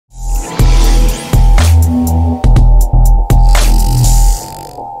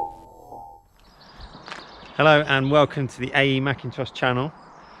Hello and welcome to the A.E.Mackintosh channel.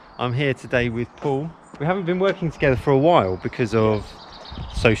 I'm here today with Paul. We haven't been working together for a while because of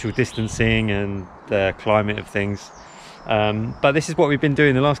social distancing and the climate of things. But this is what we've been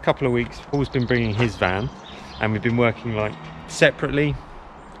doing the last couple of weeks. Paul's been bringing his van and we've been working like separately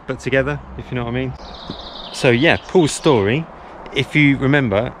but together, if you know what I mean. So yeah, Paul's story. If you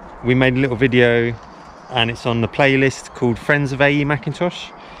remember, we made a little video and it's on the playlist called Friends of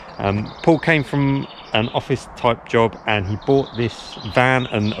A.E.Mackintosh. Paul came from an office type job and he bought this van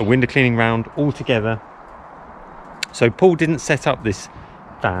and a window cleaning round all together. So Paul didn't set up this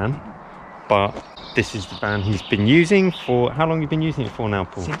van, but this is the van he's been using for, how long have you been using it for now,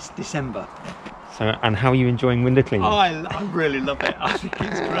 Paul? Since December. So, and how are you enjoying window cleaning? Oh, I really love it. I think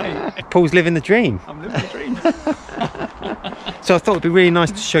it's great. Paul's living the dream. I'm living the dream. So I thought it'd be really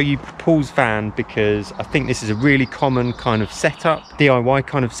nice to show you Paul's van because I think this is a really common kind of setup, DIY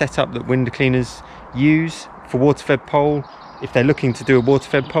kind of setup that window cleaners use for water-fed pole if they're looking to do a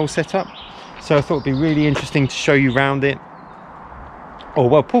water-fed pole setup. So I thought it'd be really interesting to show you around it. Oh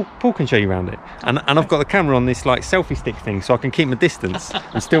well, Paul can show you around it, and I've got the camera on this like selfie stick thing, so I can keep my distance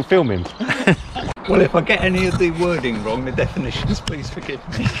and still film him. Well, if I get any of the wording wrong, the definitions, please forgive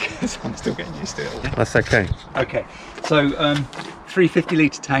me because I'm still getting used to it all. That's okay. Okay, so 350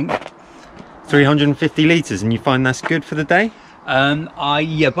 litre tank. 350 litres, and you find that's good for the day?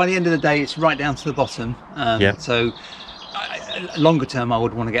 Yeah, by the end of the day, it's right down to the bottom. Yeah. So longer term, I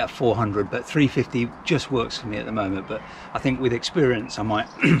would want to get a 400, but 350 just works for me at the moment. But I think with experience, I might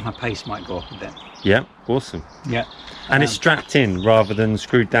my pace might go up a bit. Yeah, awesome. Yeah. And it's strapped in rather than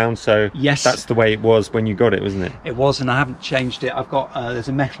screwed down, so yes, that's the way it was when you got it, wasn't it? It was, and I haven't changed it. I've got there's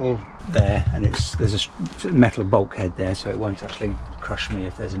a metal there, and there's a metal bulkhead there, so it won't actually crush me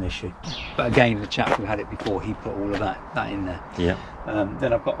if there's an issue. But again, the chap who had it before, he put all of that in there. Yeah.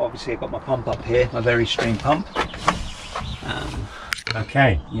 Then I've got my pump up here, my very stream pump.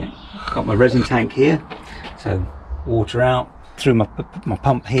 Okay. Yeah. Got my resin tank here, so water out through my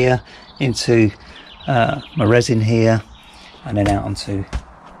pump here into my resin here, and then out onto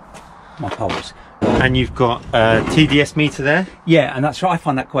my poles. And you've got a TDS meter there? Yeah, and that's right. I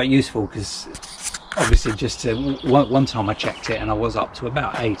find that quite useful because obviously just one time I checked it and I was up to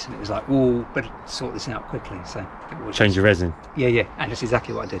about 8 and it was like, oh, better sort this out quickly. So change your resin. Yeah, and that's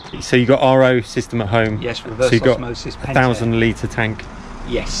exactly what I did. So you got RO system at home? Yes, reverse so you got osmosis. 1,000 litre tank?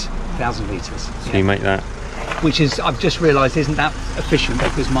 Yes, 1,000 litres. So you make that? Which is, I've just realised, isn't that efficient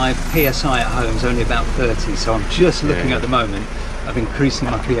because my PSI at home is only about 30. So I'm just looking at the moment of increasing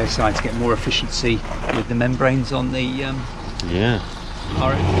my PSI to get more efficiency with the membranes on the yeah.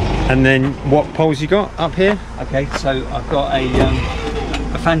 RO. And then what poles you got up here? Okay, so I've got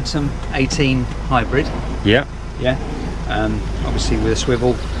a Phantom 18 hybrid. Yeah. Yeah. Obviously with a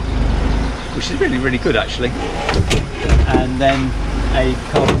swivel, which is really, really good actually. And then a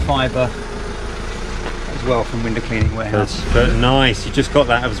carbon fibre as well from Window Cleaning Warehouse. That's nice. You just got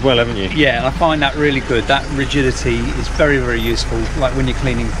that as well, haven't you? Yeah, and I find that really good. That rigidity is very, very useful. Like when you're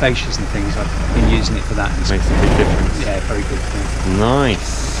cleaning fascias and things, I've been using it for that. It makes a big difference. Yeah, very good. Yeah.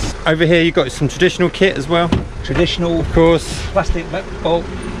 Nice. Over here you've got some traditional kit as well. Traditional, of course. Plastic bulk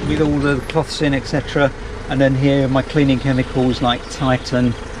with all the cloths in, etc. And then here my cleaning chemicals like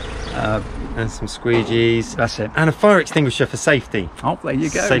Titan. And some squeegees. That's it. And a fire extinguisher for safety. Oh, there you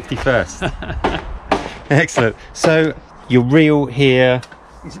go. Safety first. Excellent. So your reel here.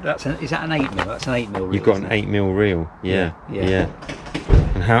 Is that an 8mm? That's an 8mm reel. You've got an 8mm reel. Yeah.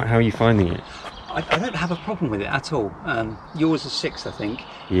 And how are you finding it? I don't have a problem with it at all. Yours is 6, I think.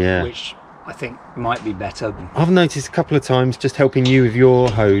 Yeah. Which I think might be better. I've noticed a couple of times just helping you with your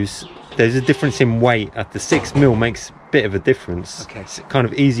hose. There's a difference in weight. At the 6mm makes a bit of a difference. Okay. It's kind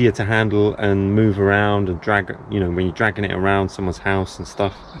of easier to handle and move around and drag, you know, when you're dragging it around someone's house and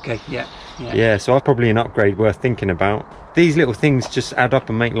stuff. Okay, yeah. Yeah, so I've probably an upgrade worth thinking about. These little things just add up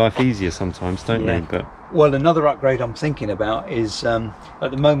and make life easier sometimes, don't they? But well, another upgrade I'm thinking about is at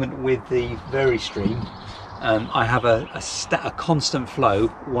the moment with the Veristream, I have a constant flow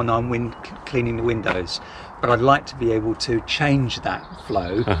when I'm cleaning the windows. But I'd like to be able to change that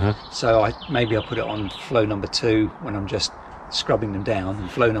flow. So maybe I'll put it on flow number 2 when I'm just scrubbing them down,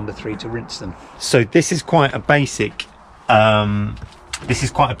 and flow number 3 to rinse them. So this is quite a basic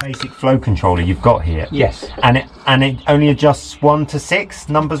flow controller you've got here. Yes. And it only adjusts 1 to 6,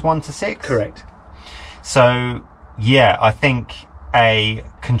 numbers 1 to 6? Correct. So yeah, I think a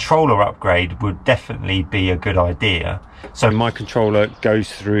controller upgrade would definitely be a good idea. So my controller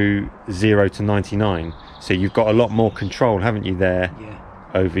goes through 0 to 99. So you've got a lot more control, haven't you, there? Yeah.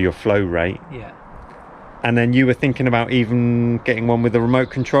 Over your flow rate. Yeah. And then you were thinking about even getting one with a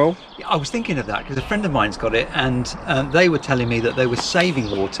remote control? Yeah, I was thinking of that because a friend of mine's got it, and they were telling me that they were saving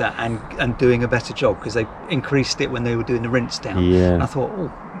water and doing a better job because they increased it when they were doing the rinse down. Yeah. And I thought,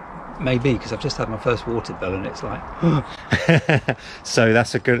 oh, maybe, because I've just had my first water bill and it's like So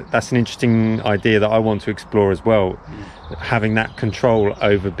that's an interesting idea that I want to explore as well. Having that control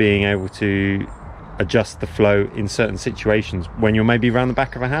over being able to adjust the flow in certain situations when you're maybe around the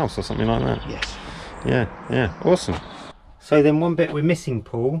back of a house or something like that. yes. Yeah, awesome. So then one bit we're missing,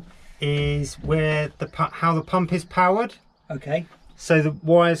 Paul, is where how the pump is powered. Okay. So the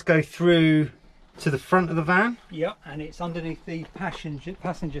wires go through to the front of the van. Yep, and it's underneath the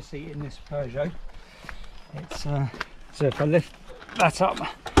passenger seat in this Peugeot. It's so if I lift that up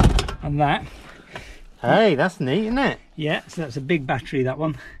and that. Hey, that's neat, isn't it? Yeah, so that's a big battery, that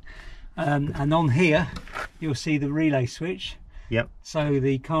one. And on here you'll see the relay switch. Yep. So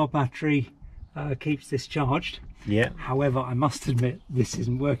the car battery keeps this charged. Yeah. However, I must admit this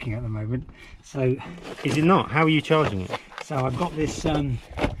isn't working at the moment. So is it not? How are you charging it? So I've got this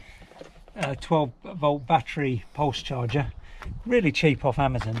 12-volt battery pulse charger, really cheap off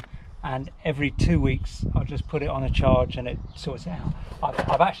Amazon, and every 2 weeks I'll just put it on a charge and it sorts it out.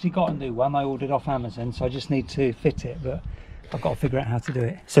 I've actually got a new one I ordered off Amazon, so I just need to fit it, but I've got to figure out how to do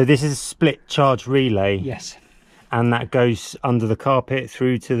it. So this is a split charge relay? Yes. And that goes under the carpet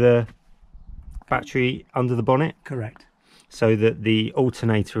through to the battery under the bonnet? Correct. So that the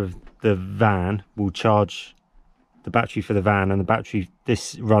alternator of the van will charge the battery for the van, and the battery,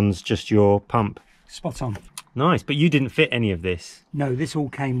 this runs just your pump. Spot on. Nice, but you didn't fit any of this? No, this all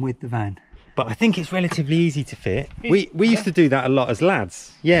came with the van. But I think it's relatively easy to fit. We used to do that a lot as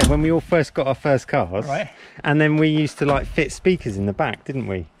lads. Yeah, when we all first got our first cars. Right. And then we used to like fit speakers in the back, didn't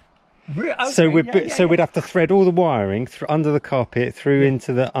we? Okay, So we'd have to thread all the wiring under the carpet through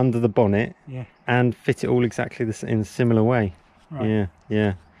into the under the bonnet, and fit it all exactly in a similar way. Right.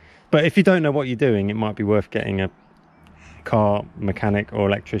 Yeah. But if you don't know what you're doing, it might be worth getting a car mechanic or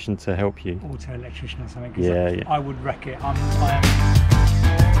electrician to help you. Auto electrician or something. Yeah. I would wreck it.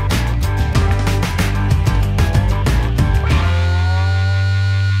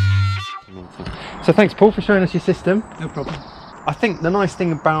 So thanks, Paul, for showing us your system. No problem. I think the nice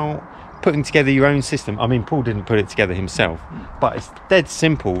thing about putting together your own system, I mean, Paul didn't put it together himself, but it's dead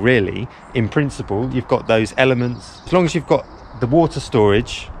simple, really. In principle, you've got those elements. As long as you've got the water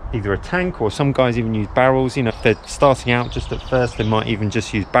storage, either a tank, or some guys even use barrels. You know, if they're starting out just at first, they might even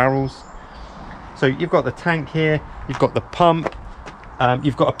just use barrels. So you've got the tank here, you've got the pump,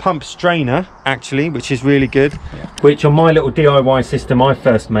 you've got a pump strainer, actually, which is really good. Which on my little DIY system I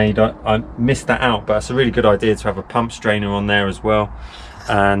first made, I missed that out, but it's a really good idea to have a pump strainer on there as well.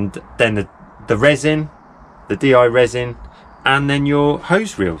 And then the resin, the DI resin, and then your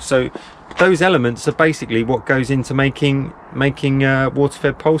hose reel. So those elements are basically what goes into making a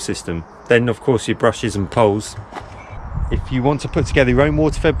water-fed pole system. Then of course your brushes and poles. If you want to put together your own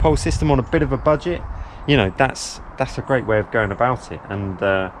water-fed pole system on a bit of a budget, you know, that's a great way of going about it. And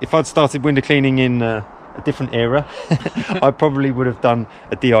if I'd started window cleaning in a different era, I probably would have done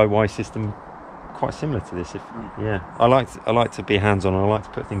a DIY system quite similar to this. I like to be hands-on. I like to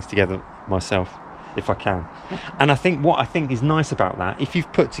put things together myself if I can. And what I think is nice about that, if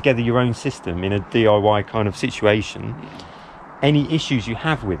you've put together your own system in a DIY kind of situation, any issues you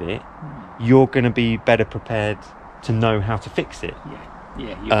have with it, you're going to be better prepared to know how to fix it.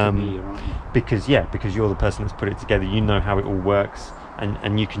 You're right. Because you're the person that's put it together. You know how it all works,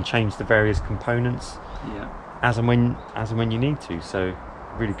 and you can change the various components as and when you need to. So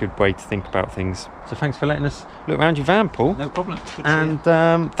really good way to think about things. So thanks for letting us look around your van, Paul. No problem. And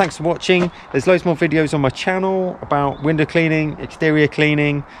thanks for watching. There's loads more videos on my channel about window cleaning, exterior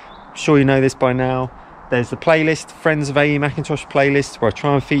cleaning. I'm sure you know this by now. There's the playlist, Friends of A.E.Mackintosh playlist, where I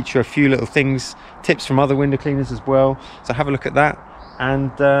try and feature a few little things, tips from other window cleaners as well. So have a look at that,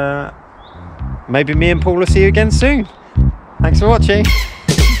 and maybe me and Paul will see you again soon. Thanks for watching.